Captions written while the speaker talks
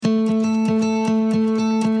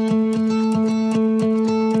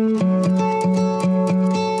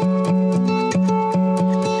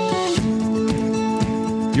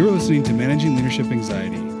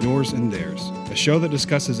show that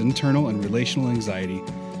discusses internal and relational anxiety,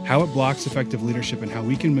 how it blocks effective leadership, and how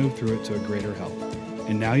we can move through it to a greater health.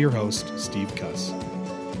 And now your host, Steve Cuss.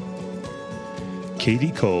 Kadi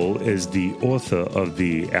Cole is the author of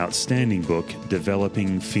the outstanding book,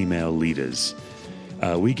 Developing Female Leaders.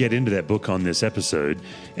 We get into that book on this episode,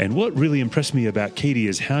 and what really impressed me about Kadi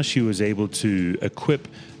is how she was able to equip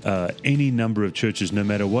any number of churches, no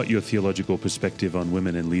matter what your theological perspective on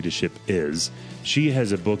women in leadership is. She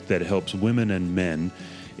has a book that helps women and men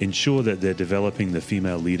ensure that they're developing the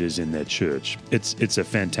female leaders in their church. It's a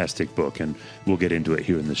fantastic book, and we'll get into it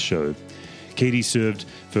here in the show. Kadi served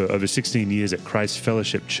for over 16 years at Christ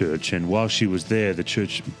Fellowship Church, and while she was there, the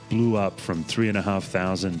church blew up from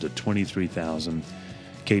 3,500 to 23,000.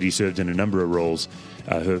 Kadi served in a number of roles,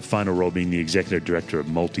 her final role being the executive director of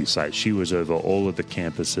Multi-Site. She was over all of the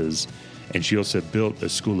campuses, and she also built a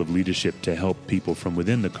school of leadership to help people from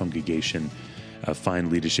within the congregation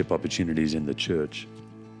find leadership opportunities in the church.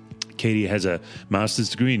 Kadi has a master's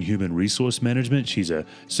degree in human resource management. She's a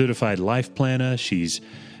certified life planner. She's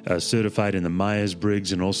certified in the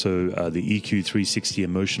Myers-Briggs and also the EQ 360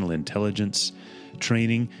 emotional intelligence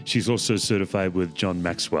training. She's also certified with John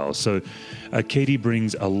Maxwell. So Kadi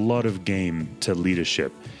brings a lot of game to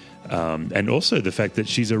leadership. And also the fact that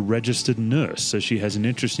she's a registered nurse. So she has an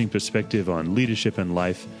interesting perspective on leadership and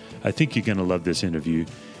life. I think you're going to love this interview.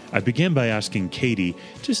 I began by asking Kadi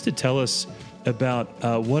just to tell us about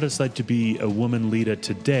what it's like to be a woman leader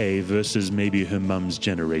today versus maybe her mom's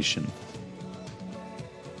generation.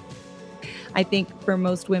 I think for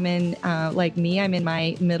most women like me, I'm in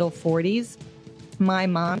my middle 40s. My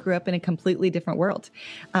mom grew up in a completely different world.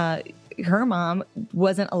 Her mom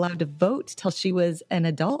wasn't allowed to vote till she was an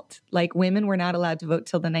adult. Like, women were not allowed to vote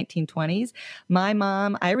till the 1920s. My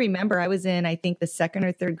mom, I remember I was in, I think, the second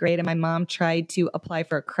or third grade, and my mom tried to apply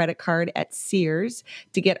for a credit card at Sears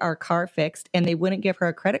to get our car fixed, and they wouldn't give her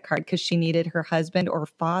a credit card because she needed her husband or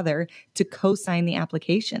father to co-sign the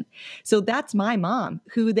application. So that's my mom,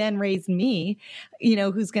 who then raised me,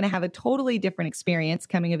 who's going to have a totally different experience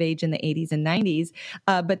coming of age in the 80s and 90s.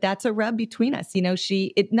 But that's a rub between us.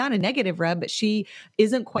 Not a negative rub, but she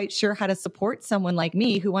isn't quite sure how to support someone like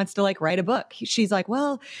me who wants to write a book. She's like,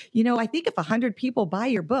 well, I think if 100 people buy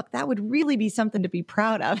your book, that would really be something to be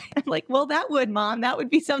proud of. I'm like, well, that would, Mom, that would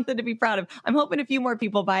be something to be proud of. I'm hoping a few more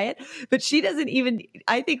people buy it, but she doesn't even,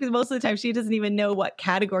 I think most of the time she doesn't even know what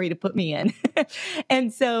category to put me in.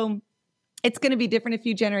 And so it's going to be different a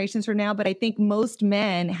few generations from now, but I think most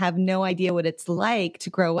men have no idea what it's like to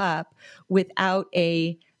grow up without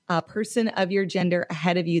a person of your gender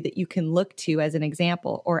ahead of you that you can look to as an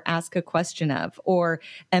example or ask a question of or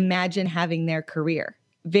imagine having their career.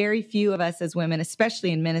 Very few of us as women,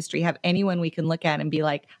 especially in ministry, have anyone we can look at and be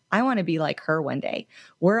like, I want to be like her one day.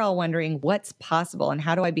 We're all wondering what's possible and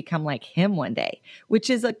how do I become like him one day, which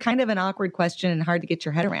is a kind of an awkward question and hard to get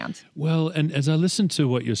your head around. Well, and as I listen to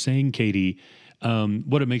what you're saying, Kadi,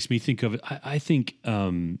 what it makes me think of, I think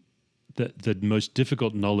the most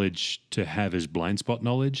difficult knowledge to have is blind spot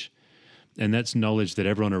knowledge. And that's knowledge that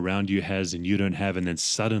everyone around you has and you don't have, and then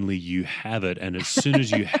suddenly you have it. And as soon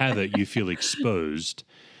as you have it, you feel exposed.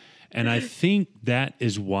 And I think that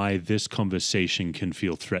is why this conversation can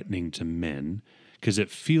feel threatening to men, because it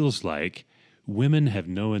feels like women have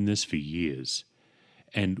known this for years.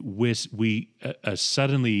 And we are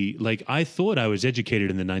suddenly, I thought I was educated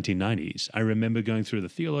in the 1990s. I remember going through the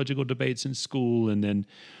theological debates in school and then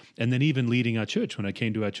even leading our church when I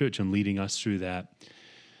came to our church and leading us through that.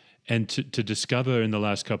 And to discover in the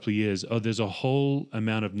last couple of years, there's a whole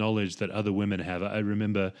amount of knowledge that other women have. I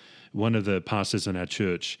remember one of the pastors in our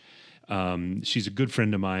church, she's a good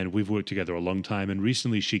friend of mine. We've worked together a long time. And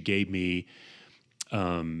recently she gave me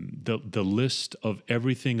the list of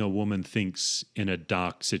everything a woman thinks in a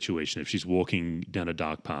dark situation, if she's walking down a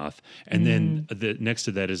dark path. And then next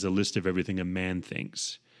to that is a list of everything a man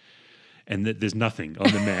thinks. And there's nothing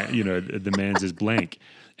on the man, the man's is blank.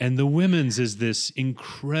 And the women's is this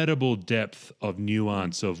incredible depth of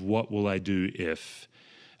nuance of what will I do if,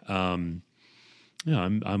 I'm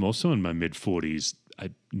also in my mid-40s.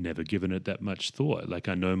 I've never given it that much thought.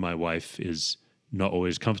 I know my wife is not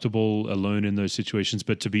always comfortable alone in those situations,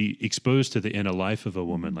 but to be exposed to the inner life of a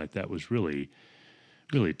woman like that was really,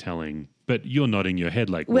 really telling. But you're nodding your head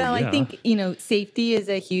like, well, yeah. I think, safety is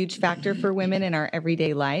a huge factor for women in our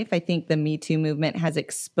everyday life. I think the Me Too movement has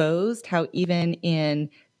exposed how even in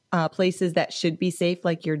places that should be safe,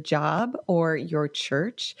 like your job or your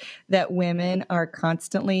church, that women are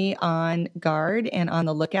constantly on guard and on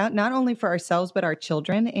the lookout, not only for ourselves, but our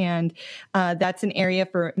children. And that's an area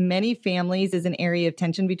for many families is an area of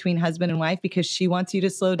tension between husband and wife, because she wants you to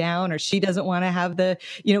slow down, or she doesn't want to have the,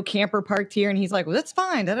 camper parked here. And he's like, well, that's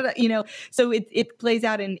fine. Da, da, da, So it plays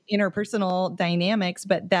out in interpersonal dynamics,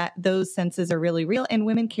 but that those senses are really real. And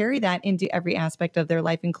women carry that into every aspect of their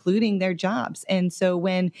life, including their jobs. And so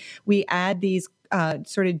when we add these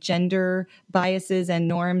sort of gender biases and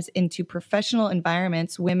norms into professional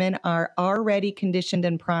environments, women are already conditioned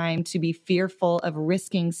and primed to be fearful of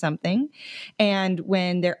risking something. And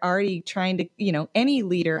when they're already trying to, any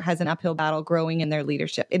leader has an uphill battle growing in their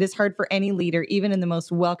leadership. It is hard for any leader, even in the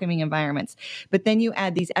most welcoming environments. But then you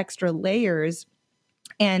add these extra layers,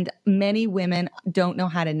 and many women don't know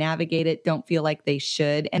how to navigate it, don't feel like they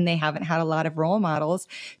should, and they haven't had a lot of role models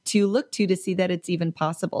to look to see that it's even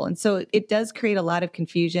possible. And so it does create a lot of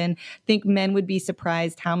confusion. I think men would be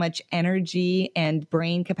surprised how much energy and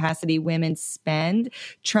brain capacity women spend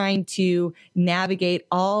trying to navigate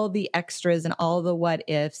all the extras and all the what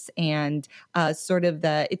ifs, and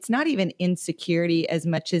it's not even insecurity as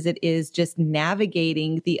much as it is just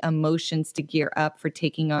navigating the emotions to gear up for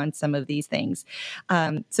taking on some of these things.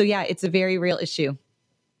 So yeah, it's a very real issue.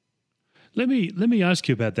 Let me ask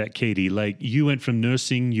you about that, Katie. Like, you went from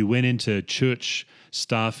nursing, you went into church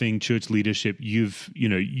staffing, church leadership.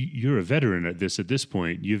 You're a veteran at this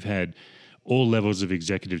point. You've had all levels of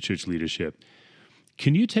executive church leadership.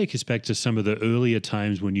 Can you take us back to some of the earlier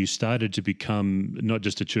times when you started to become not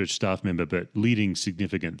just a church staff member, but leading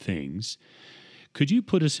significant things? Could you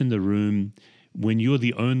put us in the room when you're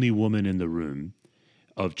the only woman in the room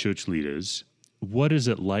of church leaders? What is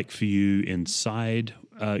it like for you inside?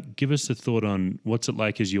 Give us a thought on what's it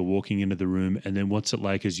like as you're walking into the room, and then what's it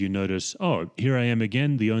like as you notice, oh, here I am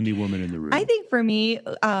again, the only woman in the room. I think for me,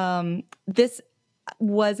 this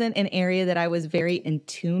wasn't an area that I was very in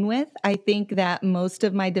tune with. I think that most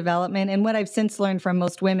of my development, and what I've since learned from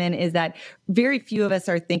most women, is that very few of us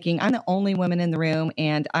are thinking, I'm the only woman in the room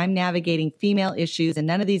and I'm navigating female issues and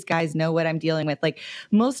none of these guys know what I'm dealing with. Like,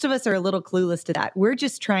 most of us are a little clueless to that. We're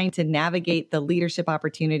just trying to navigate the leadership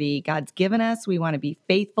opportunity God's given us. We want to be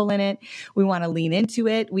faithful in it. We want to lean into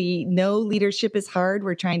it. We know leadership is hard.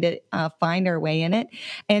 We're trying to find our way in it.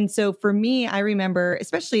 And so for me, I remember,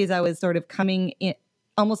 especially as I was sort of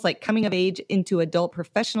almost like coming of age into adult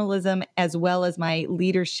professionalism, as well as my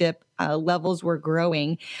leadership levels were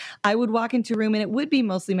growing, I would walk into a room and it would be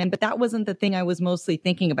mostly men, but that wasn't the thing I was mostly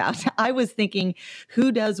thinking about. I was thinking,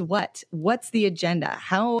 who does what? What's the agenda?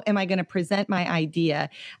 How am I going to present my idea?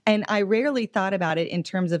 And I rarely thought about it in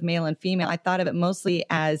terms of male and female. I thought of it mostly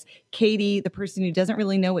as Katie, the person who doesn't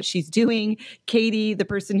really know what she's doing. Katie, the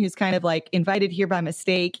person who's kind of like invited here by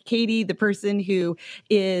mistake. Katie, the person who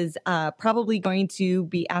is probably going to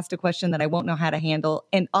be asked a question that I won't know how to handle.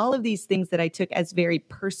 And all of these things that I took as very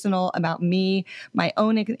personal about me, my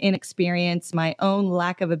own inexperience, my own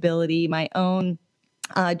lack of ability, my own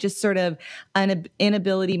just sort of an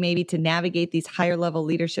inability maybe to navigate these higher level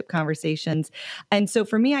leadership conversations. And so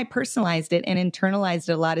for me, I personalized it and internalized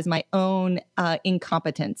it a lot as my own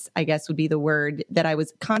incompetence, I guess would be the word, that I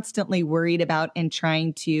was constantly worried about and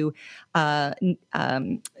trying to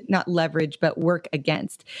not leverage, but work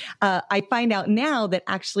against. I find out now that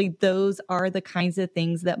actually those are the kinds of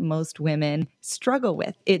things that most women struggle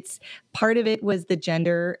with. It's part of it was the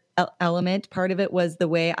gender element. Part of it was the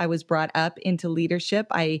way I was brought up into leadership.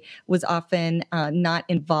 I was often not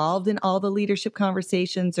involved in all the leadership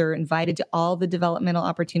conversations or invited to all the developmental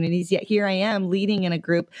opportunities. Yet here I am leading in a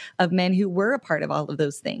group of men who were a part of all of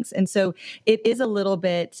those things. And so it is a little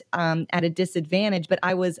bit at a disadvantage, but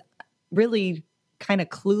I was really kind of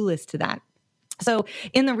clueless to that. So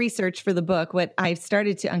in the research for the book, what I've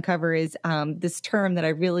started to uncover is this term that I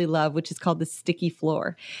really love, which is called the sticky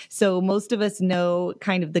floor. So most of us know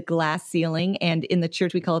kind of the glass ceiling, and in the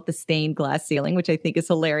church we call it the stained glass ceiling, which I think is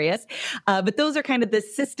hilarious. But those are kind of the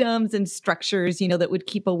systems and structures, that would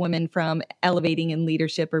keep a woman from elevating in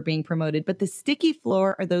leadership or being promoted. But the sticky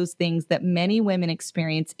floor are those things that many women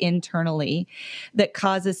experience internally that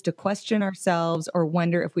cause us to question ourselves or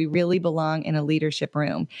wonder if we really belong in a leadership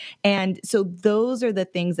room. And so those are the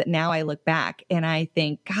things that now I look back and I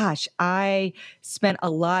think, gosh, I spent a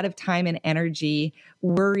lot of time and energy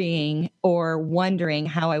worrying or wondering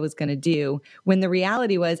how I was going to do, when the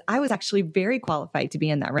reality was I was actually very qualified to be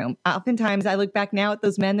in that room. Oftentimes I look back now at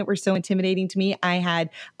those men that were so intimidating to me. I had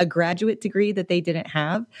a graduate degree that they didn't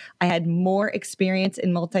have. I had more experience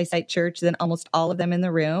in multi-site church than almost all of them in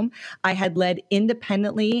the room. I had led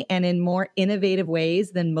independently and in more innovative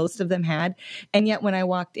ways than most of them had. And yet when I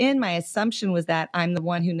walked in, my assumption was that I'm the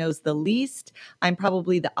one who knows the least. I'm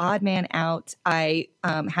probably the odd man out. I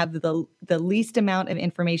have the least amount of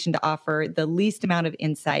information to offer, the least amount of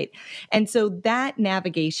insight. And so that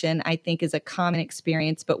navigation, I think, is a common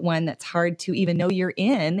experience, but one that's hard to even know you're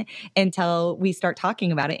in until we start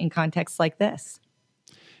talking about it in contexts like this.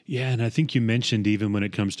 Yeah, and I think you mentioned even when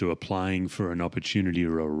it comes to applying for an opportunity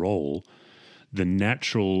or a role, the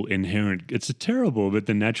natural inherent, it's a terrible, but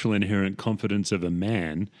the natural inherent confidence of a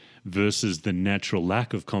man versus the natural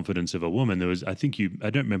lack of confidence of a woman. There was, I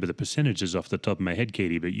don't remember the percentages off the top of my head,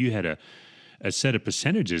 Katie, but you had a set of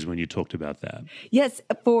percentages when you talked about that. Yes.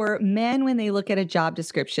 For men, when they look at a job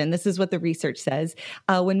description, this is what the research says.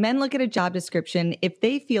 When men look at a job description, if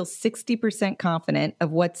they feel 60% confident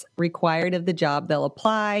of what's required of the job, they'll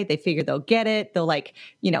apply. They figure they'll get it. They'll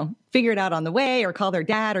figure it out on the way or call their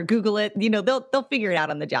dad or Google it. They'll figure it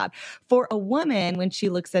out on the job. For a woman, when she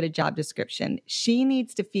looks at a job description, she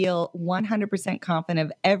needs to feel 100% confident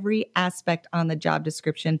of every aspect on the job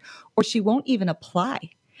description, or she won't even apply,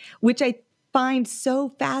 which I find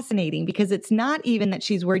so fascinating, because it's not even that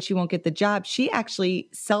she's worried she won't get the job. She actually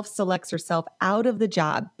self-selects herself out of the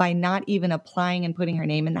job by not even applying and putting her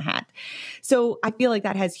name in the hat. So I feel like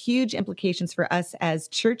that has huge implications for us as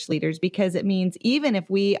church leaders, because it means even if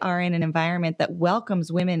we are in an environment that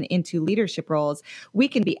welcomes women into leadership roles, we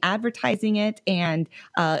can be advertising it and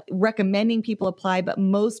recommending people apply, but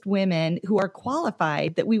most women who are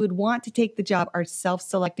qualified that we would want to take the job are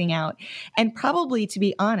self-selecting out, and probably, to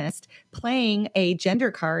be honest, playing a gender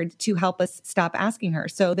card to help us stop asking her.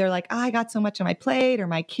 So they're like, I got so much on my plate, or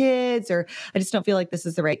my kids, or I just don't feel like this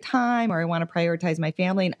is the right time, or I want to prioritize my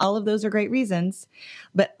family. And all of those are great reasons.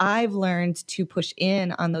 But I've learned to push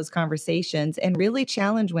in on those conversations and really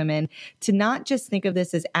challenge women to not just think of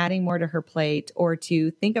this as adding more to her plate, or to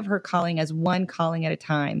think of her calling as one calling at a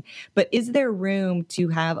time, but is there room to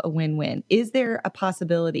have a win-win? Is there a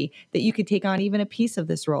possibility that you could take on even a piece of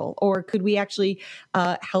this role? Or could we actually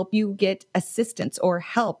help you get assistance or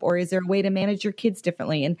help? Or is there a way to manage your kids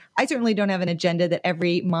differently? And I certainly don't have an agenda that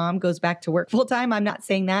every mom goes back to work full time. I'm not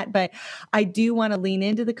saying that, but I do want to lean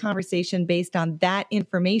into the conversation based on that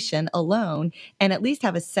information alone, and at least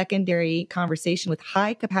have a secondary conversation with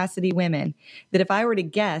high capacity women that, if I were to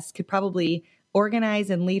guess, could probably organize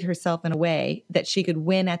and lead herself in a way that she could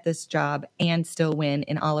win at this job and still win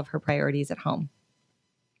in all of her priorities at home.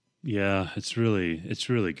 Yeah, it's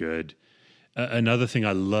really good. Another thing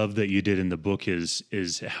I love that you did in the book is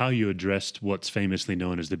how you addressed what's famously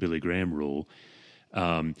known as the Billy Graham rule,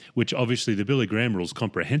 which obviously the Billy Graham rule is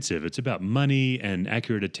comprehensive. It's about money and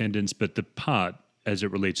accurate attendance, but the part as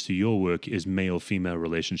it relates to your work is male-female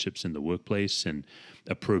relationships in the workplace and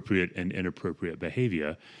appropriate and inappropriate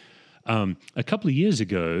behavior. A couple of years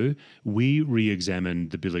ago, we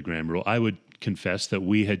re-examined the Billy Graham rule. I would confess that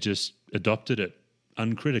we had just adopted it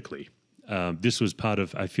uncritically. This was part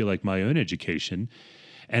of, I feel like, my own education.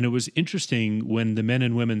 And it was interesting when the men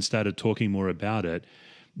and women started talking more about it.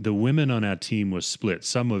 The women on our team were split.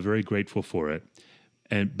 Some were very grateful for it.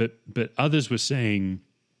 But others were saying,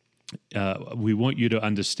 we want you to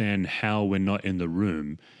understand how we're not in the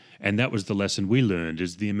room. And that was the lesson we learned,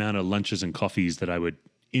 is the amount of lunches and coffees that I would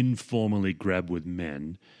informally grab with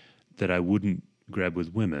men that I wouldn't grab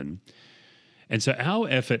with women. And so our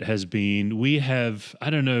effort has been, we have, I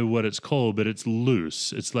don't know what it's called, but it's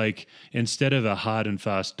loose. It's like, instead of a hard and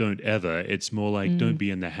fast don't ever, it's more like don't be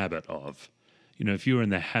in the habit of. If you're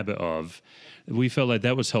in the habit of, we felt like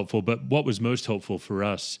that was helpful. But what was most helpful for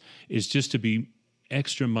us is just to be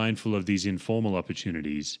extra mindful of these informal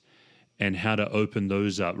opportunities and how to open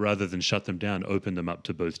those up rather than shut them down, open them up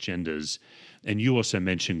to both genders. And you also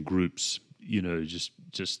mentioned groups.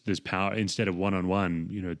 Just there's power instead of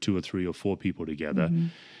one-on-one, 2 or 3 or 4 people together.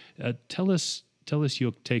 Tell us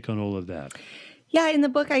your take on all of that. Yeah, in the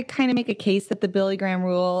book, I kind of make a case that the Billy Graham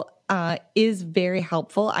rule is very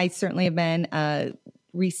helpful. I certainly have been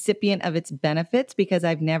recipient of its benefits because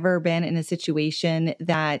I've never been in a situation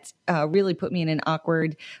that really put me in an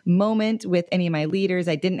awkward moment with any of my leaders.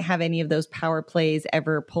 I didn't have any of those power plays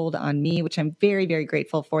ever pulled on me, which I'm very, very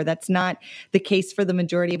grateful for. That's not the case for the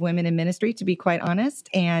majority of women in ministry, to be quite honest.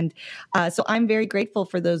 And so I'm very grateful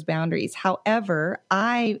for those boundaries. However,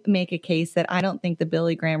 I make a case that I don't think the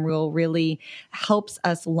Billy Graham rule really helps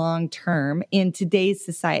us long term in today's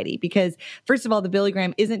society, because first of all, the Billy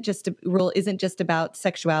Graham rule isn't just about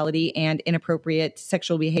sexuality and inappropriate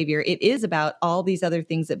sexual behavior. It is about all these other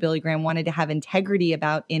things that Billy Graham wanted to have integrity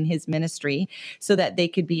about in his ministry so that they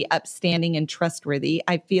could be upstanding and trustworthy.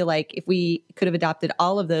 I feel like if we could have adopted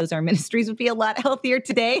all of those, our ministries would be a lot healthier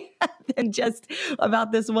today than just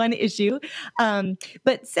about this one issue.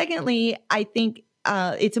 But secondly, I think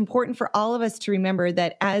it's important for all of us to remember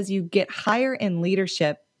that as you get higher in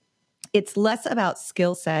leadership, it's less about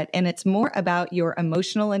skill set and it's more about your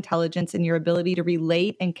emotional intelligence and your ability to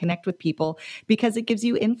relate and connect with people, because it gives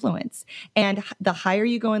you influence. And the higher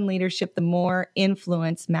you go in leadership, the more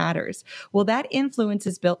influence matters. Well, that influence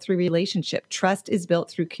is built through relationship. Trust is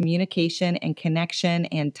built through communication and connection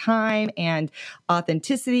and time and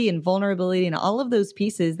authenticity and vulnerability and all of those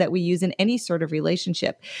pieces that we use in any sort of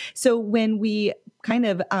relationship. So when we kind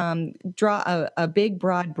of draw a big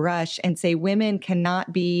broad brush and say women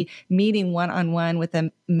cannot be meeting one-on-one with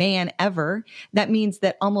a man ever, that means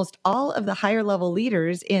that almost all of the higher level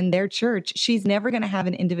leaders in their church, she's never going to have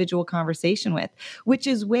an individual conversation with, which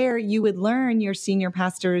is where you would learn your senior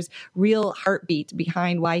pastor's real heartbeat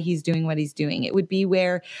behind why he's doing what he's doing. It would be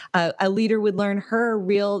where a leader would learn her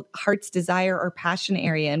real heart's desire or passion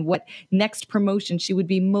area and what next promotion she would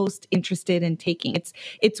be most interested in taking.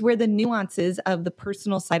 It's where the nuances of the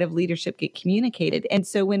personal side of leadership get communicated. And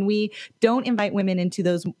so when we don't invite women into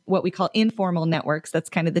those, what we call informal networks, that's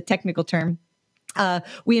kind of the technical term,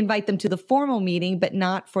 we invite them to the formal meeting, but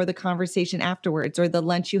not for the conversation afterwards or the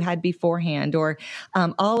lunch you had beforehand or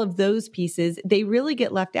all of those pieces. They really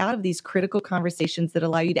get left out of these critical conversations that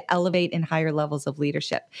allow you to elevate in higher levels of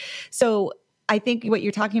leadership. So I think what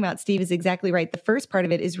you're talking about, Steve, is exactly right. The first part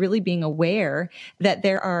of it is really being aware that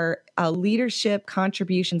there are leadership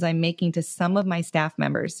contributions I'm making to some of my staff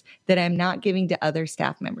members that I'm not giving to other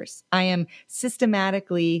staff members. I am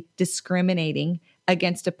systematically discriminating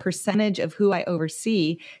against a percentage of who I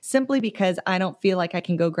oversee simply because I don't feel like I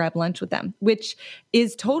can go grab lunch with them, which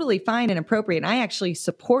is totally fine and appropriate. And I actually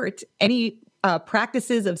support any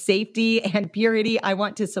practices of safety and purity. I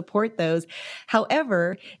want to support those.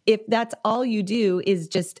 However, if that's all you do is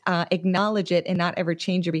just acknowledge it and not ever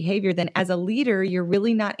change your behavior, then as a leader, you're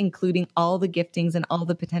really not including all the giftings and all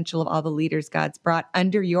the potential of all the leaders God's brought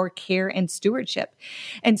under your care and stewardship.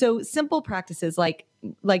 And so simple practices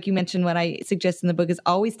like you mentioned, what I suggest in the book is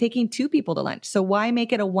always taking two people to lunch. So why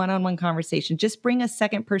make it a one-on-one conversation? Just bring a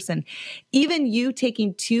second person. Even you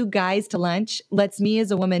taking two guys to lunch lets me as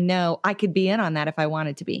a woman know I could be in on that if I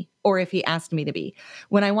wanted to be, or if he asked me to be.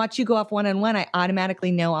 When I watch you go off one-on-one, I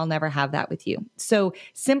automatically know I'll never have that with you. So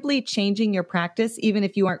simply changing your practice, even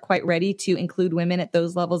if you aren't quite ready to include women at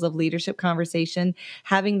those levels of leadership conversation,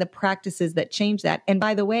 having the practices that change that. And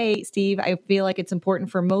by the way, Steve, I feel like it's important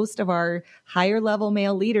for most of our higher level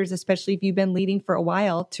male leaders, especially if you've been leading for a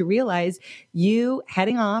while, to realize you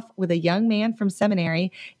heading off with a young man from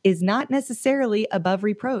seminary is not necessarily above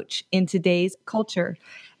reproach in today's culture.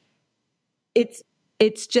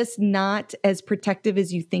 It's just not as protective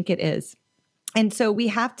as you think it is. And so we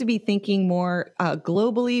have to be thinking more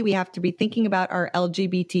globally. We have to be thinking about our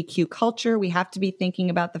LGBTQ culture. We have to be thinking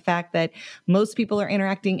about the fact that most people are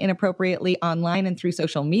interacting inappropriately online and through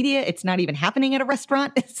social media. It's not even happening at a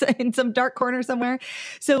restaurant. It's in some dark corner somewhere.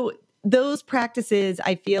 So those practices,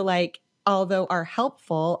 I feel like, although are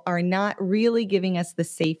helpful, are not really giving us the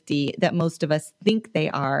safety that most of us think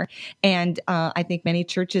they are. And I think many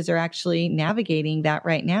churches are actually navigating that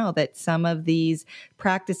right now, that some of these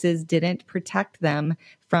practices didn't protect them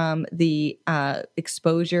from the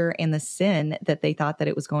exposure and the sin that they thought that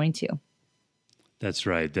it was going to. That's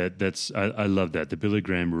right. I love that. The Billy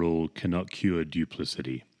Graham rule cannot cure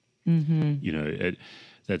duplicity. Mm-hmm. You know,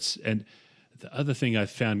 and the other thing I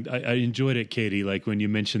found, I enjoyed it, Katie, like when you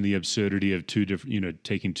mentioned the absurdity of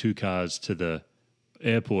taking two cars to the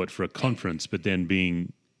airport for a conference, but then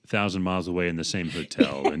being 1,000 miles away in the same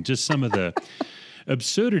hotel, and just some of the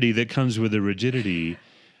absurdity that comes with the rigidity.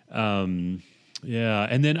 Yeah.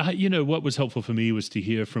 And then, what was helpful for me was to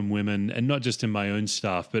hear from women, and not just in my own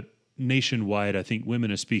staff, but nationwide. I think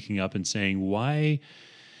women are speaking up and saying, why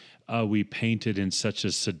are we painted in such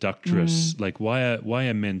a seductress? Like, why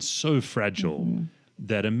are men so fragile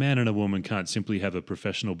that a man and a woman can't simply have a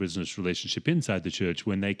professional business relationship inside the church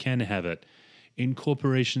when they can have it in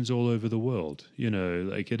corporations all over the world.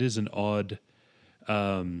 Like it is an odd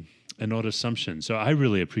assumption. So I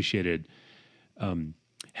really appreciated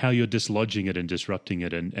how you're dislodging it and disrupting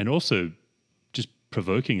it, and also just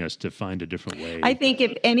provoking us to find a different way. I think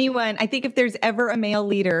if there's ever a male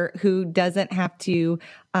leader who doesn't have to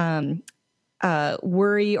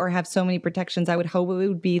worry or have so many protections, I would hope it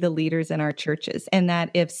would be the leaders in our churches. And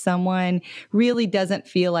that if someone really doesn't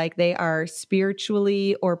feel like they are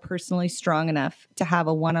spiritually or personally strong enough to have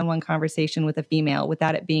a one-on-one conversation with a female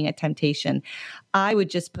without it being a temptation, I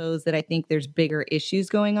would just pose that I think there's bigger issues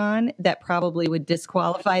going on that probably would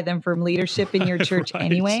disqualify them from leadership in your church Right.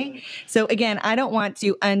 anyway. So again, I don't want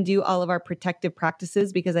to undo all of our protective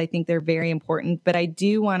practices because I think they're very important, but I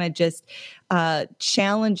do want to just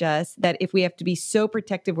challenge us that if we have to be so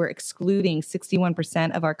protective, we're excluding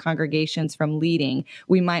 61% of our congregations from leading,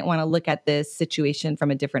 we might want to look at this situation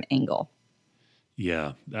from a different angle.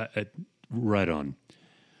 Yeah, right on.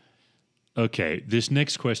 Okay, this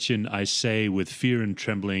next question I say with fear and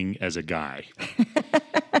trembling as a guy.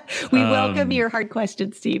 We welcome your hard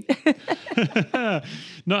questions, Steve.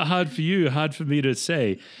 Not hard for you, hard for me to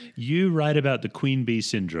say. You write about the queen bee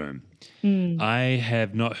syndrome. I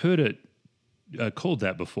have not heard it called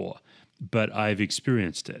that before, but I've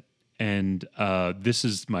experienced it. And this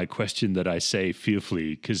is my question that I say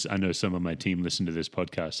fearfully because I know some of my team listen to this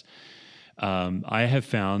podcast. I have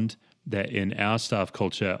found that in our staff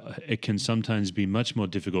culture, it can sometimes be much more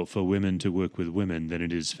difficult for women to work with women than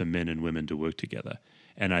it is for men and women to work together.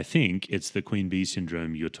 And I think it's the queen bee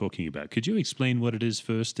syndrome you're talking about. Could you explain what it is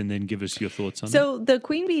first and then give us your thoughts on it? So the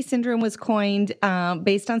queen bee syndrome was coined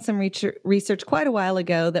based on some research quite a while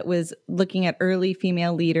ago that was looking at early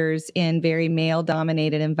female leaders in very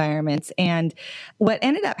male-dominated environments. And what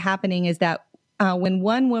ended up happening is that when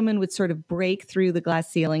one woman would sort of break through the glass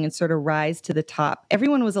ceiling and sort of rise to the top,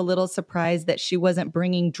 everyone was a little surprised that she wasn't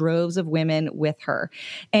bringing droves of women with her.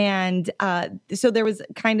 And so there was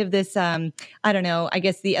kind of this, I don't know, I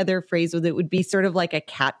guess the other phrase with it would be sort of like a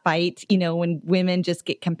cat fight, when women just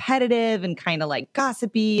get competitive and kind of like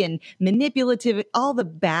gossipy and manipulative, all the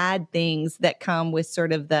bad things that come with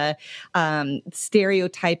sort of the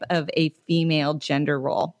stereotype of a female gender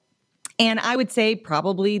role. And I would say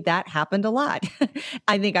probably that happened a lot.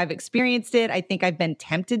 I think I've experienced it. I think I've been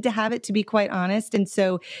tempted to have it, to be quite honest. And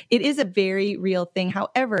so it is a very real thing.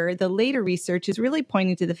 However, the later research is really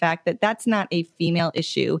pointing to the fact that that's not a female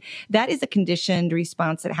issue. That is a conditioned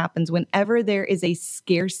response that happens whenever there is a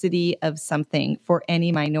scarcity of something for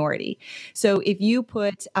any minority. So if you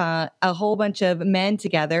put a whole bunch of men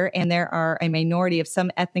together and there are a minority of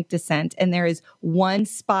some ethnic descent and there is one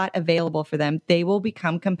spot available for them, they will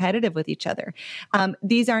become competitive with each other.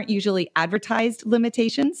 These aren't usually advertised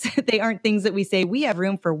limitations. They aren't things that we say, we have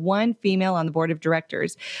room for one female on the board of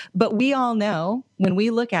directors. But we all know when we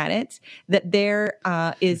look at it that there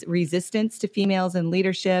is resistance to females in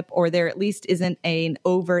leadership, or there at least isn't an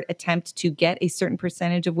overt attempt to get a certain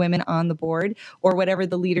percentage of women on the board or whatever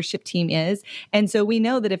the leadership team is. And so we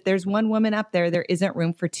know that if there's one woman up there, there isn't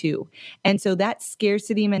room for two. And so that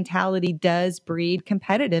scarcity mentality does breed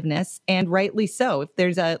competitiveness, and rightly so. If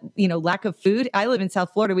there's a lack of food. I live in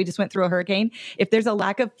South Florida. We just went through a hurricane. If there's a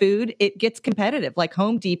lack of food, it gets competitive. Like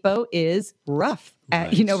Home Depot is rough.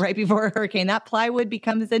 Right before a hurricane, that plywood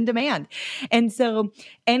becomes in demand. And so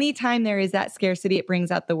anytime there is that scarcity, it brings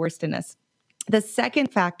out the worst in us. The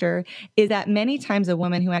second factor is that many times a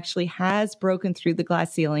woman who actually has broken through the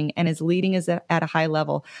glass ceiling and is leading us at a high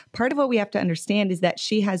level, part of what we have to understand is that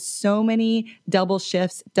she has so many double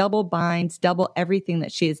shifts, double binds, double everything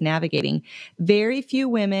that she is navigating. Very few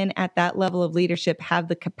women at that level of leadership have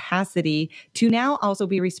the capacity to now also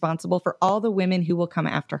be responsible for all the women who will come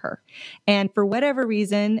after her. And for whatever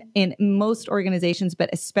reason, in most organizations,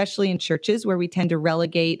 but especially in churches where we tend to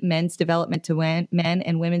relegate men's development to men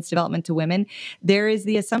and women's development to women, there is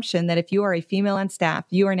the assumption that if you are a female on staff,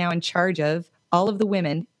 you are now in charge of all of the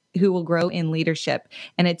women who will grow in leadership.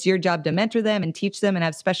 And it's your job to mentor them and teach them and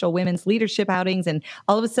have special women's leadership outings. And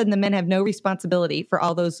all of a sudden, the men have no responsibility for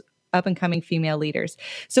all those up and coming female leaders.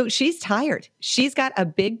 So she's tired. She's got a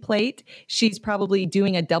big plate. She's probably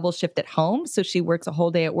doing a double shift at home. So she works a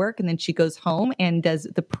whole day at work and then she goes home and does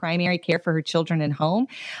the primary care for her children at home.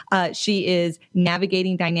 She is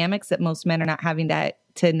navigating dynamics that most men are not having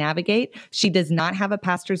to navigate. She does not have a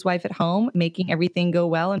pastor's wife at home, making everything go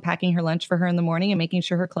well and packing her lunch for her in the morning and making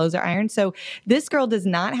sure her clothes are ironed. So this girl does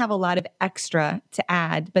not have a lot of extra to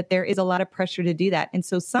add, but there is a lot of pressure to do that. And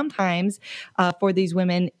so sometimes for these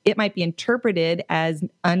women, it might be interpreted as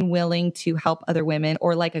unwilling to help other women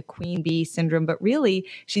or like a queen bee syndrome, but really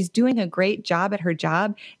she's doing a great job at her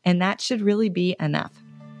job, and that should really be enough.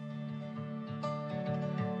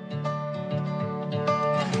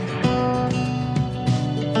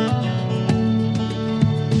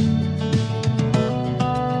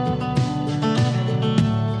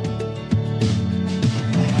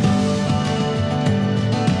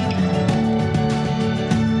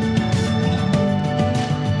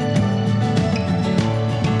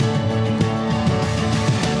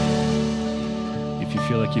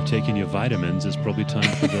 vitamins, it's probably time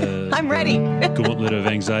for the I'm ready. Gauntlet of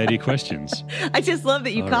anxiety questions. I just love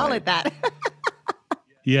that you call it that.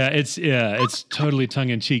 Yeah, it's totally tongue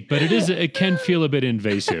in cheek, but it can feel a bit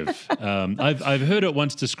invasive. I've heard it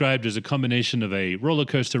once described as a combination of a roller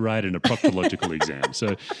coaster ride and a proctological exam.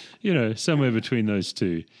 So, somewhere between those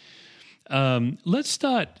two. Let's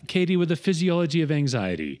start, Katie, with the physiology of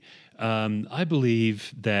anxiety. I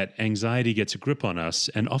believe that anxiety gets a grip on us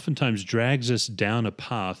and oftentimes drags us down a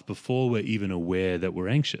path before we're even aware that we're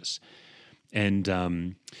anxious. And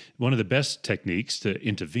one of the best techniques to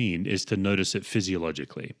intervene is to notice it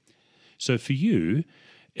physiologically. So for you,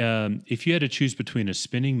 if you had to choose between a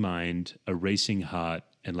spinning mind, a racing heart,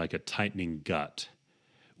 and like a tightening gut,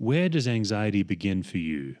 where does anxiety begin for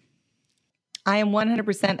you? I am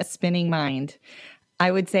 100% a spinning mind. I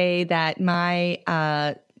would say that my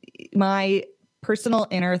personal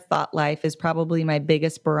inner thought life is probably my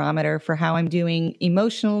biggest barometer for how I'm doing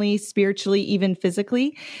emotionally, spiritually, even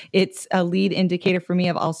physically. It's a lead indicator for me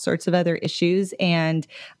of all sorts of other issues. And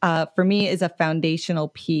for me is a foundational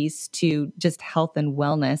piece to just health and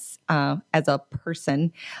wellness as a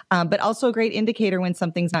person, but also a great indicator when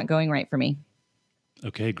something's not going right for me.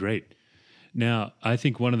 Okay, great. Now, I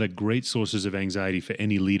think one of the great sources of anxiety for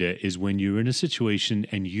any leader is when you're in a situation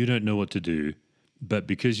and you don't know what to do, but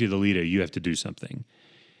because you're the leader, you have to do something.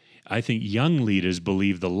 I think young leaders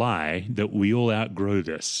believe the lie that we all outgrow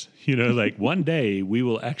this. Like one day we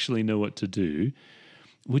will actually know what to do.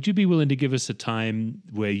 Would you be willing to give us a time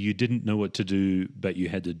where you didn't know what to do, but you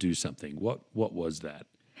had to do something? What was that?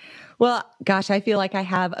 Well, gosh, I feel like I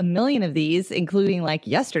have a million of these, including like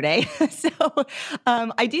yesterday. So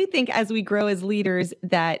I do think as we grow as leaders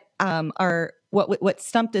that what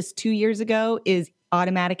stumped us 2 years ago is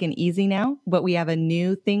automatic and easy now, but we have a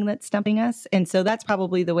new thing that's stumping us. And so that's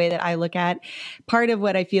probably the way that I look at part of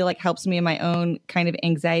what I feel like helps me in my own kind of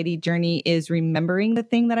anxiety journey is remembering the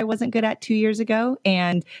thing that I wasn't good at 2 years ago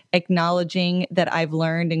and acknowledging that I've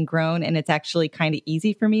learned and grown and it's actually kind of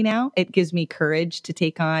easy for me now. It gives me courage to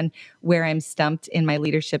take on where I'm stumped in my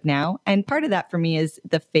leadership now. And part of that for me is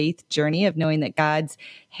the faith journey of knowing that God's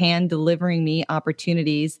hand delivering me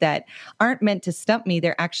opportunities that aren't meant to stump me.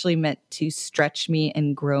 They're actually meant to stretch me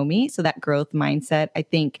and grow me. So that growth mindset, I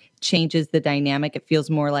think, changes the dynamic. It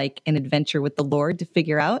feels more like an adventure with the Lord to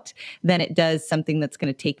figure out than it does something that's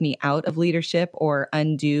going to take me out of leadership or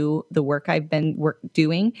undo the work I've been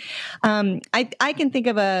doing. I can think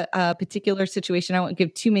of a particular situation. I won't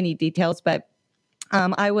give too many details, but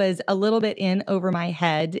I was a little bit in over my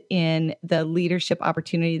head in the leadership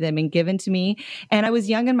opportunity that had been given to me. And I was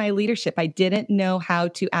young in my leadership. I didn't know how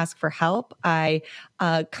to ask for help. I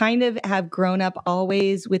kind of have grown up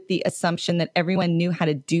always with the assumption that everyone knew how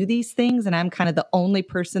to do these things. And I'm kind of the only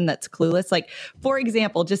person that's clueless. Like, for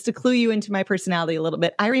example, just to clue you into my personality a little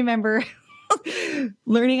bit, I remember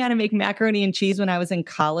learning how to make macaroni and cheese when I was in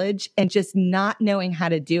college and just not knowing how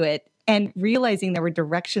to do it. And realizing there were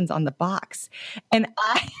directions on the box. And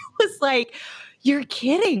I was like, you're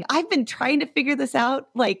kidding. I've been trying to figure this out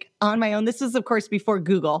like on my own. This was, of course, before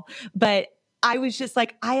Google, but I was just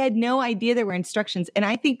like, I had no idea there were instructions. And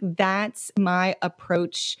I think that's my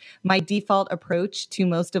approach, my default approach to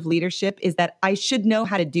most of leadership is that I should know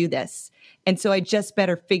how to do this. And so I just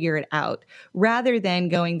better figure it out rather than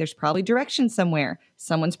going, there's probably directions somewhere.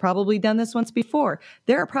 Someone's probably done this once before.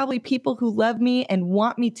 There are probably people who love me and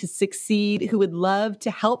want me to succeed, who would love to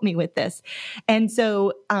help me with this. And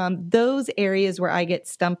so those areas where I get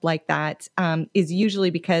stumped like that is usually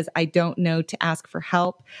because I don't know to ask for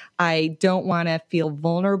help. I don't want to feel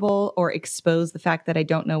vulnerable or expose the fact that I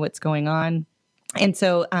don't know what's going on. And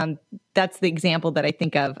so that's the example that I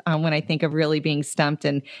think of when I think of really being stumped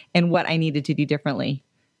and what I needed to do differently.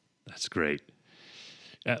 That's great.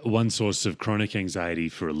 One source of chronic anxiety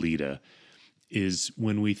for a leader is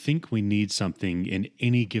when we think we need something in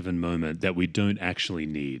any given moment that we don't actually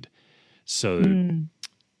need. So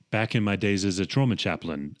back in my days as a trauma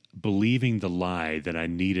chaplain, believing the lie that I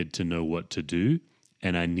needed to know what to do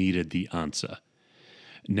and I needed the answer.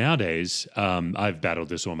 Nowadays, I've battled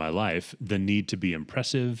this all my life, the need to be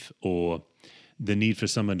impressive or the need for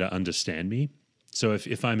someone to understand me. So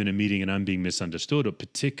if I'm in a meeting and I'm being misunderstood, or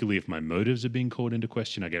particularly if my motives are being called into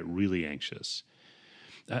question, I get really anxious.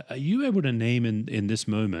 Are you able to name in this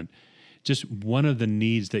moment just one of the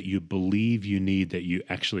needs that you believe you need that you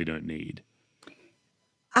actually don't need?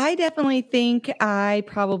 I definitely think I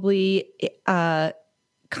probably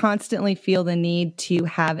constantly feel the need to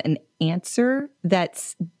have an answer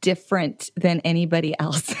that's different than anybody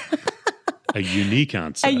else. A unique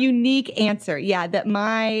answer. A unique answer. Yeah, that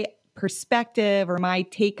my perspective or my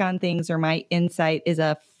take on things or my insight is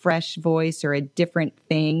a fresh voice or a different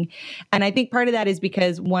thing. And I think part of that is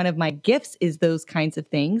because one of my gifts is those kinds of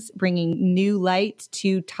things, bringing new light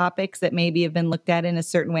to topics that maybe have been looked at in a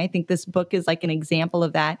certain way. I think this book is like an example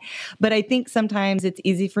of that. But I think sometimes it's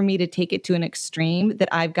easy for me to take it to an extreme that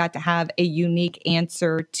I've got to have a unique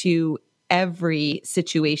answer to every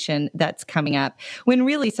situation that's coming up, when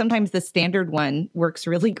really sometimes the standard one works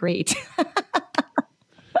really great.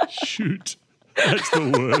 Shoot, that's the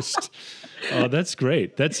worst. Oh, that's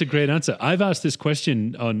great. That's a great answer. I've asked this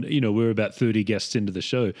question on, we're about 30 guests into the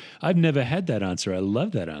show. I've never had that answer. I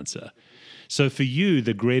love that answer. So for you,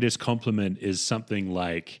 the greatest compliment is something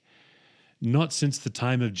like, not since the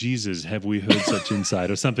time of Jesus have we heard such insight,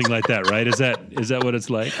 or something like that, right? Is that what it's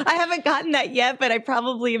like? I haven't gotten that yet, but I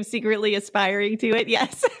probably am secretly aspiring to it.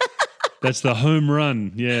 Yes. That's the home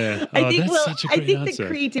run. Yeah. That's such a great answer. The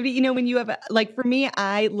creativity, when you have, like for me,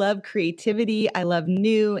 I love creativity. I love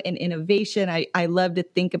new and innovation. I love to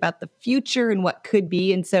think about the future and what could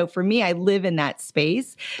be. And so for me, I live in that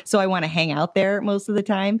space. So I want to hang out there most of the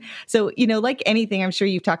time. So, like anything, I'm sure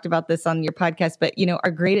you've talked about this on your podcast, but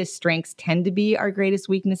our greatest strengths tend to be our greatest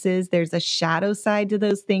weaknesses. There's a shadow side to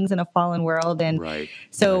those things in a fallen world. And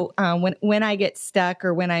so when I get stuck,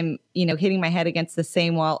 or when I'm, hitting my head against the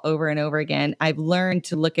same wall over and over again, I've learned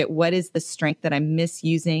to look at what is the strength that I'm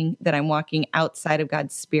misusing, that I'm walking outside of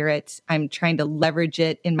God's Spirit. I'm trying to leverage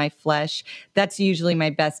it in my flesh. That's usually my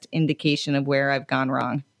best indication of where I've gone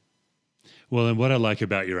wrong. Well, and what I like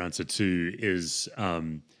about your answer too is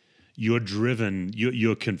you're driven,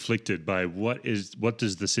 you're conflicted by what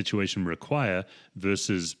does the situation require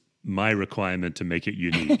versus my requirement to make it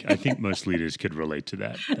unique. I think most leaders could relate to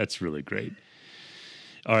that. That's really great.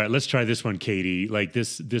 All right, let's try this one, Katie. Like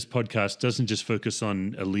this podcast doesn't just focus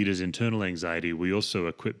on a leader's internal anxiety. We also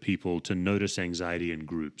equip people to notice anxiety in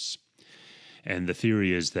groups. And the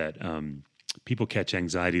theory is that people catch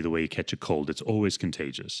anxiety the way you catch a cold. It's always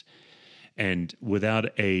contagious. And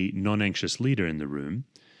without a non-anxious leader in the room,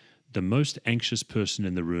 the most anxious person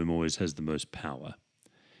in the room always has the most power.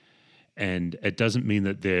 And it doesn't mean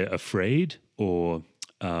that they're afraid or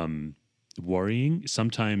worrying.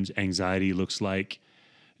 Sometimes anxiety looks like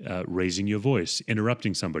raising your voice,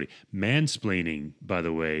 interrupting somebody. Mansplaining, by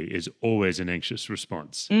the way, is always an anxious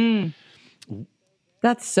response.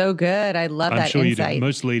 That's so good. I love that sure insight. You do.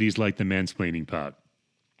 Most ladies like the mansplaining part.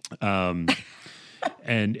 And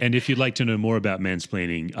if you'd like to know more about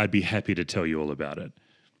mansplaining, I'd be happy to tell you all about it.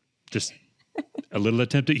 Just a little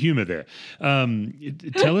attempt at humor there.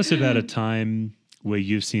 Tell us about a time where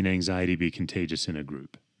you've seen anxiety be contagious in a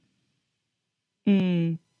group.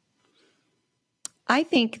 I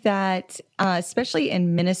think that, especially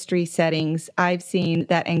in ministry settings, I've seen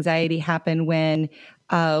that anxiety happen when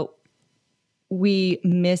we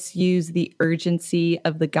misuse the urgency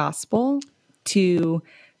of the gospel to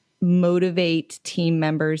motivate team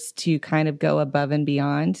members to kind of go above and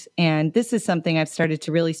beyond. And this is something I've started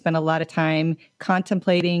to really spend a lot of time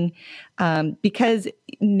contemplating, because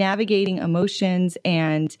navigating emotions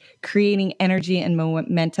and creating energy and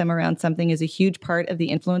momentum around something is a huge part of the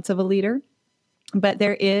influence of a leader. But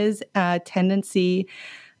there is a tendency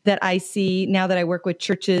that I see now that I work with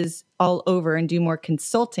churches all over and do more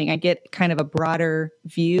consulting. I get kind of a broader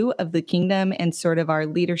view of the kingdom and sort of our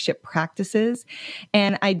leadership practices.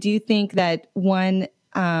 And I do think that one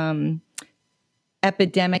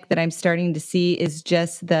epidemic that I'm starting to see is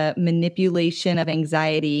just the manipulation of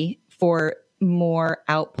anxiety for more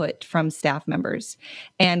output from staff members.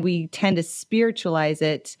 And we tend to spiritualize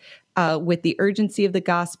it with the urgency of the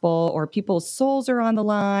gospel, or people's souls are on the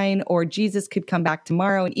line, or Jesus could come back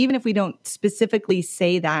tomorrow. And even if we don't specifically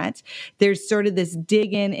say that, there's sort of this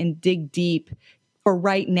dig in and dig deep for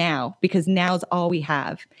right now, because now's all we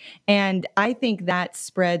have. And I think that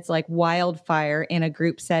spreads like wildfire in a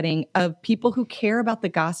group setting of people who care about the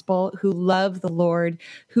gospel, who love the Lord,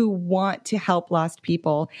 who want to help lost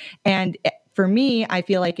people. And for me, I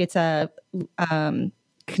feel like it's a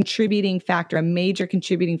contributing factor, a major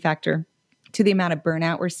contributing factor to the amount of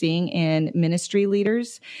burnout we're seeing in ministry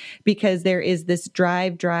leaders, because there is this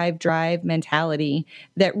drive mentality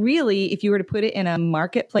that really, if you were to put it in a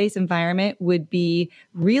marketplace environment, would be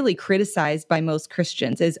really criticized by most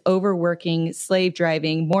Christians as overworking, slave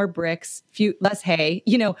driving, more bricks, less hay.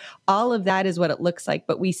 All of that is what it looks like,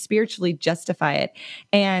 but we spiritually justify it.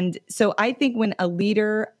 And so I think when a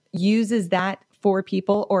leader uses that for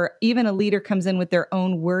people, or even a leader comes in with their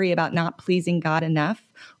own worry about not pleasing God enough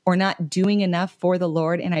or not doing enough for the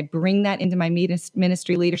Lord, and I bring that into my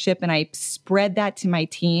ministry leadership and I spread that to my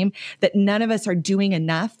team, that none of us are doing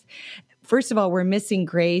enough. First of all, we're missing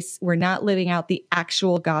grace. We're not living out the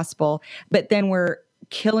actual gospel, but then we're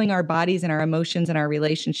killing our bodies and our emotions and our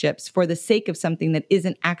relationships for the sake of something that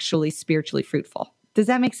isn't actually spiritually fruitful. Does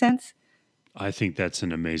that make sense? I think that's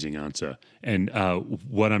an amazing answer. And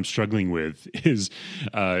what I'm struggling with is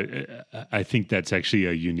I think that's actually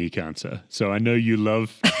a unique answer. So I know you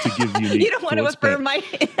love to give unique You don't want to affirm my...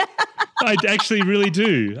 I actually really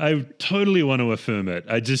do. I totally want to affirm it.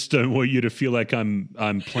 I just don't want you to feel like I'm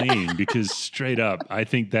playing, because straight up, I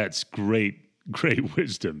think that's great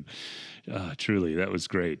wisdom. Truly, that was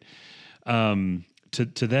great. To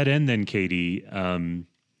that end then, Katie,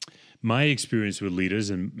 my experience with leaders,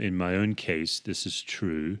 and in my own case, this is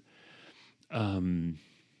true,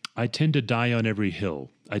 I tend to die on every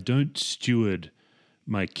hill. I don't steward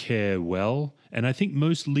my care well. And I think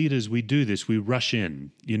most leaders, we do this. We rush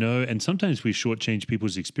in, and sometimes we shortchange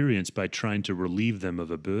people's experience by trying to relieve them of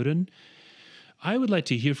a burden. I would like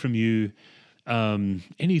to hear from you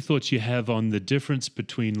any thoughts you have on the difference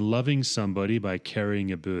between loving somebody by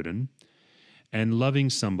carrying a burden and loving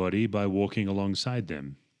somebody by walking alongside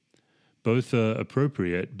them. Both are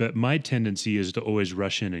appropriate, but my tendency is to always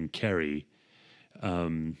rush in and carry.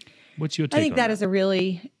 What's your take on that? I think that is a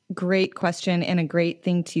really great question and a great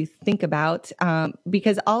thing to think about,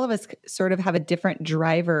 because all of us sort of have a different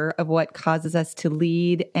driver of what causes us to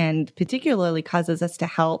lead, and particularly causes us to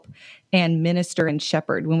help and minister and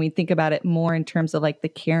shepherd when we think about it more in terms of like the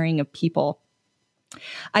caring of people.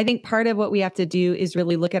 I think part of what we have to do is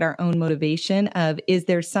really look at our own motivation of, is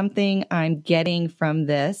there something I'm getting from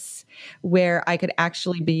this where I could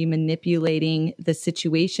actually be manipulating the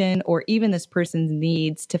situation or even this person's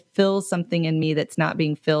needs to fill something in me that's not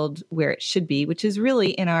being filled where it should be, which is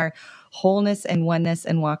really in our wholeness and oneness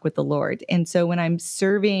and walk with the Lord. And so when I'm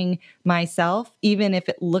serving myself, even if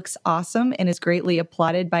it looks awesome and is greatly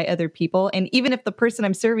applauded by other people, and even if the person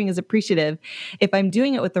I'm serving is appreciative, if I'm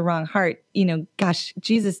doing it with the wrong heart, gosh,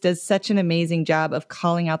 Jesus does such an amazing job of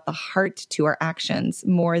calling out the heart to our actions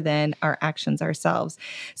more than our actions ourselves.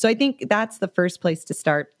 So I think that's the first place to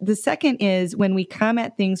start. The second is when we come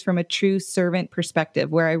at things from a true servant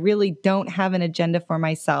perspective, where I really don't have an agenda for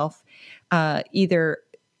myself, either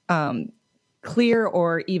clear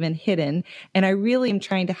or even hidden, and I really am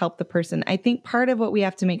trying to help the person. I think part of what we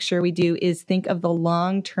have to make sure we do is think of the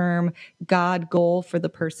long-term God goal for the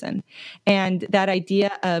person. And that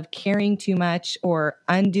idea of caring too much or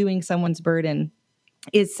undoing someone's burden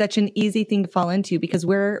is such an easy thing to fall into, because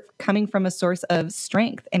we're coming from a source of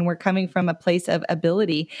strength and we're coming from a place of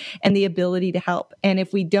ability and the ability to help. And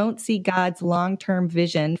if we don't see God's long-term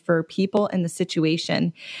vision for people and the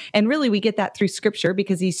situation, and really we get that through scripture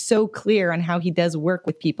because he's so clear on how he does work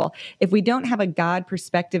with people. If we don't have a God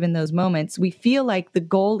perspective in those moments, we feel like the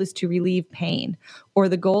goal is to relieve pain or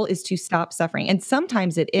the goal is to stop suffering. And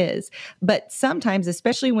sometimes it is, but sometimes,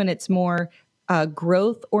 especially when it's more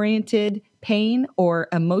growth-oriented pain or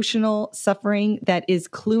emotional suffering that is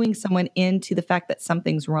cluing someone into the fact that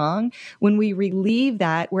something's wrong, when we relieve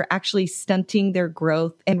that, we're actually stunting their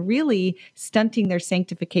growth and really stunting their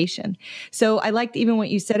sanctification. So I liked even what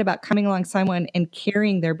you said about coming along someone and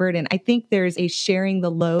carrying their burden. I think there's a sharing the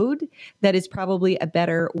load that is probably a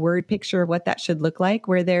better word picture of what that should look like,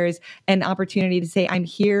 where there's an opportunity to say, I'm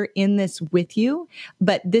here in this with you,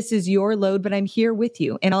 but this is your load, but I'm here with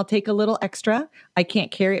you. And I'll take a little extra. I can't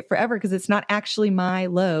carry it forever because it's not actually my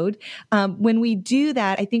load. When we do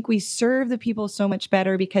that, I think we serve the people so much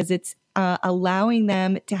better because it's allowing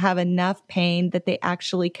them to have enough pain that they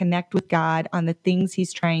actually connect with God on the things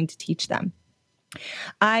he's trying to teach them.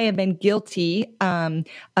 I have been guilty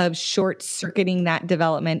of short-circuiting that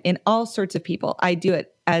development in all sorts of people. I do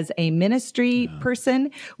it as a ministry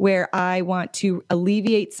person where I want to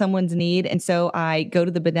alleviate someone's need. And so I go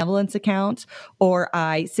to the benevolence account or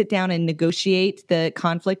I sit down and negotiate the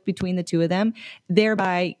conflict between the two of them,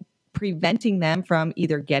 thereby preventing them from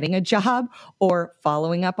either getting a job or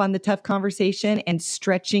following up on the tough conversation and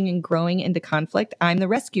stretching and growing into conflict. I'm the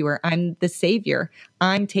rescuer. I'm the savior.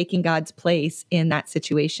 I'm taking God's place in that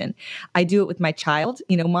situation. I do it with my child.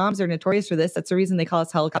 Moms are notorious for this. That's the reason they call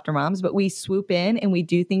us helicopter moms, but we swoop in and we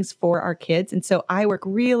do things for our kids. And so I work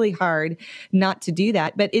really hard not to do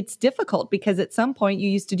that, but it's difficult because at some point you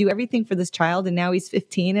used to do everything for this child and now he's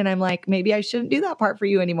 15 and I'm like, maybe I shouldn't do that part for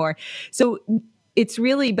you anymore. So it's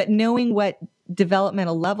really, but knowing what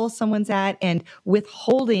developmental level someone's at and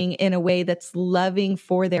withholding in a way that's loving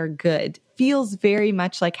for their good feels very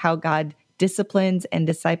much like how God disciplines and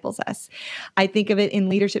disciples us. I think of it in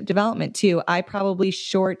leadership development too. I probably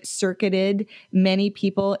short-circuited many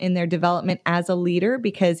people in their development as a leader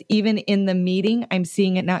because even in the meeting, I'm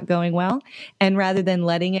seeing it not going well. And rather than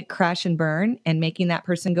letting it crash and burn and making that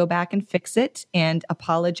person go back and fix it and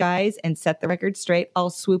apologize and set the record straight, I'll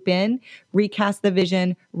swoop in, recast the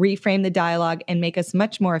vision, reframe the dialogue, and make us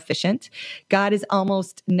much more efficient. God is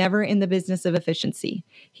almost never in the business of efficiency.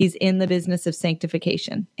 He's in the business of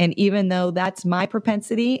sanctification. And even though that's my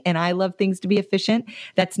propensity and I love things to be efficient,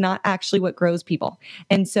 that's not actually what grows people.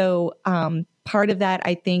 And so part of that,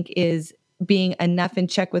 I think, is being enough in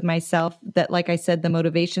check with myself that, like I said, the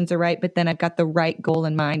motivations are right, but then I've got the right goal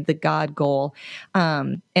in mind, the God goal.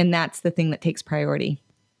 And that's the thing that takes priority.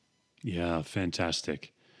 Yeah,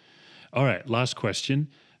 fantastic. All right, last question.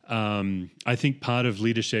 I think part of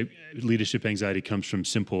leadership anxiety comes from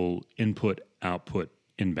simple input-output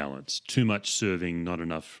imbalance. Too much serving, not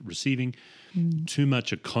enough receiving. Too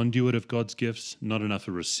much a conduit of God's gifts, not enough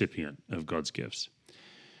a recipient of God's gifts.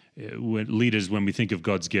 When we think of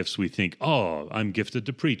God's gifts, we think, oh, I'm gifted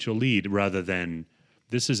to preach or lead, rather than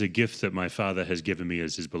this is a gift that my Father has given me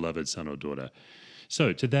as his beloved son or daughter.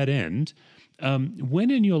 So to that end,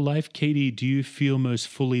 when in your life, Katie, do you feel most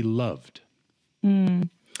fully loved?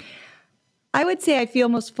 I would say I feel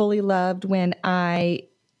most fully loved when I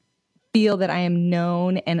feel that I am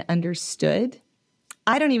known and understood.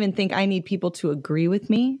 I don't even think I need people to agree with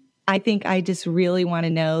me. I think I just really want to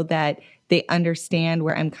know that they understand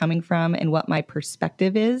where I'm coming from and what my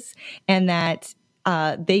perspective is, and that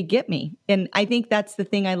they get me. And I think that's the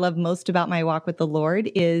thing I love most about my walk with the Lord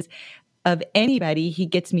is of anybody, he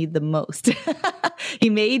gets me the most.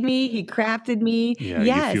 He made me, he crafted me. Yeah,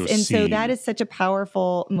 yes. you feel And so seen. that is such a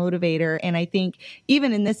powerful motivator. And I think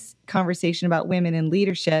even in this conversation about women in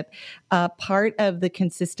leadership, part of the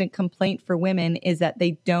consistent complaint for women is that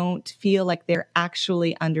they don't feel like they're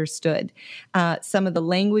actually understood. Some of the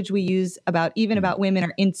language we use about women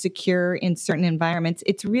are insecure in certain environments.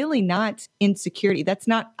 It's really not insecurity.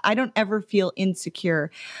 I don't ever feel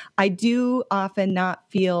insecure. I do often not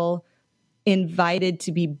feel invited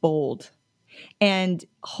to be bold. And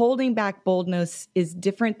holding back boldness is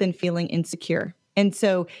different than feeling insecure. And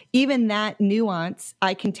so even that nuance,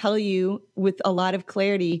 I can tell you with a lot of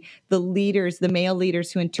clarity, the male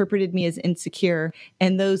leaders who interpreted me as insecure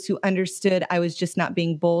and those who understood I was just not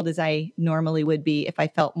being bold as I normally would be if I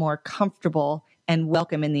felt more comfortable and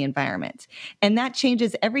welcome in the environment. And that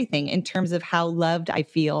changes everything in terms of how loved I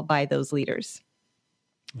feel by those leaders.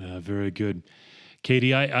 Very good.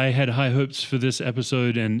 Katie, I had high hopes for this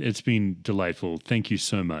episode, and it's been delightful. Thank you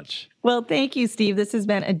so much. Well, thank you, Steve. This has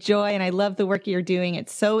been a joy, and I love the work you're doing.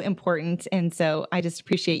 It's so important, and so I just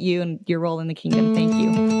appreciate you and your role in the kingdom. Thank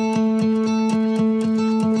you.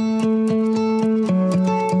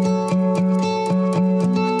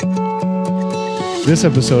 This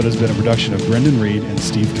episode has been a production of Brendan Reed and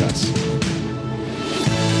Steve Cuss.